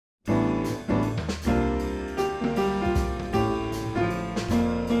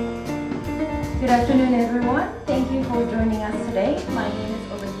Good afternoon, everyone. Thank you for joining us today. My name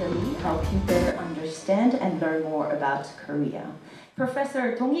is Olivia Lee, help you better understand and learn more about Korea.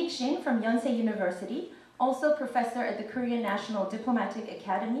 Professor Dong-ik Shin from Yonsei University, also professor at the Korean National Diplomatic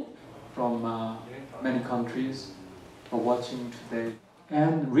Academy. From many countries are watching today.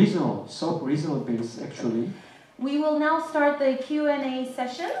 And regional, sub-regional base actually. We will now start the Q&A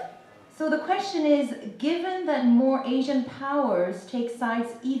session. So the question is, given that more Asian powers take sides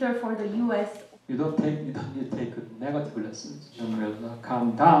either for the US, You don't need to take negative lessons. General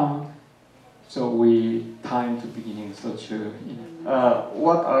calm down. So we time to beginning such a.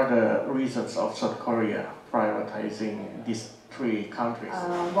 What are the reasons of South Korea prioritizing these three countries?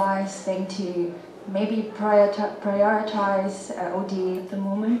 wise thing to maybe prioritize OD at the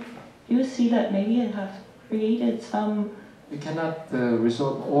moment? You see that maybe it has created some. We cannot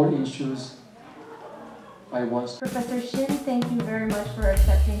resolve all issues by once. Professor Shin, thank you very much for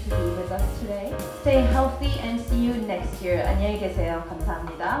accepting to be with us today. Stay healthy and see you next year. 안녕히 계세요.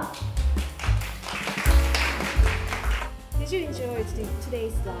 감사합니다. Did you enjoy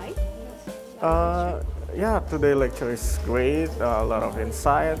today's slide? Yeah, today's lecture is great. A lot of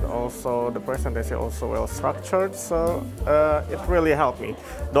insight. Also, the presentation also well structured. So it really helped me.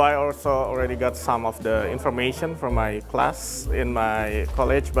 Though I also already got some of the information from my class in my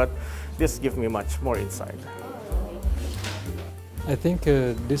college, but this gives me much more insight. I think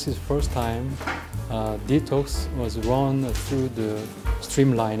this is first time detox was run through the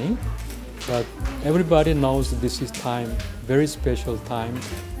streamlining, but everybody knows this is time, very special time,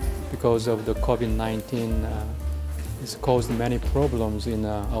 because of the COVID-19. It's caused many problems in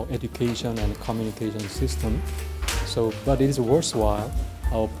our education and communication system. So, but it is worthwhile.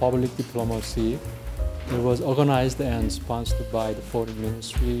 Our public diplomacy, it was organized and sponsored by the Foreign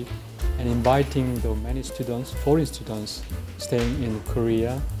Ministry, and inviting the many students, foreign students staying in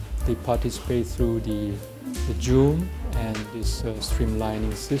Korea. They participate through the Zoom and this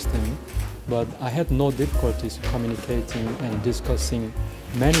streamlining system. But I had no difficulties communicating and discussing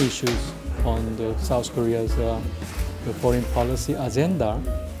many issues on the South Korea's the foreign policy agenda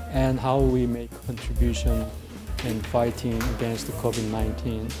and how we make contribution in fighting against the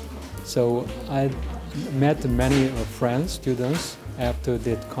COVID-19. So I met many friends, students after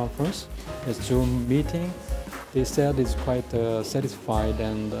that conference, the Zoom meeting. They said it's quite satisfied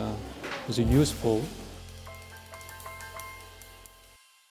and was useful.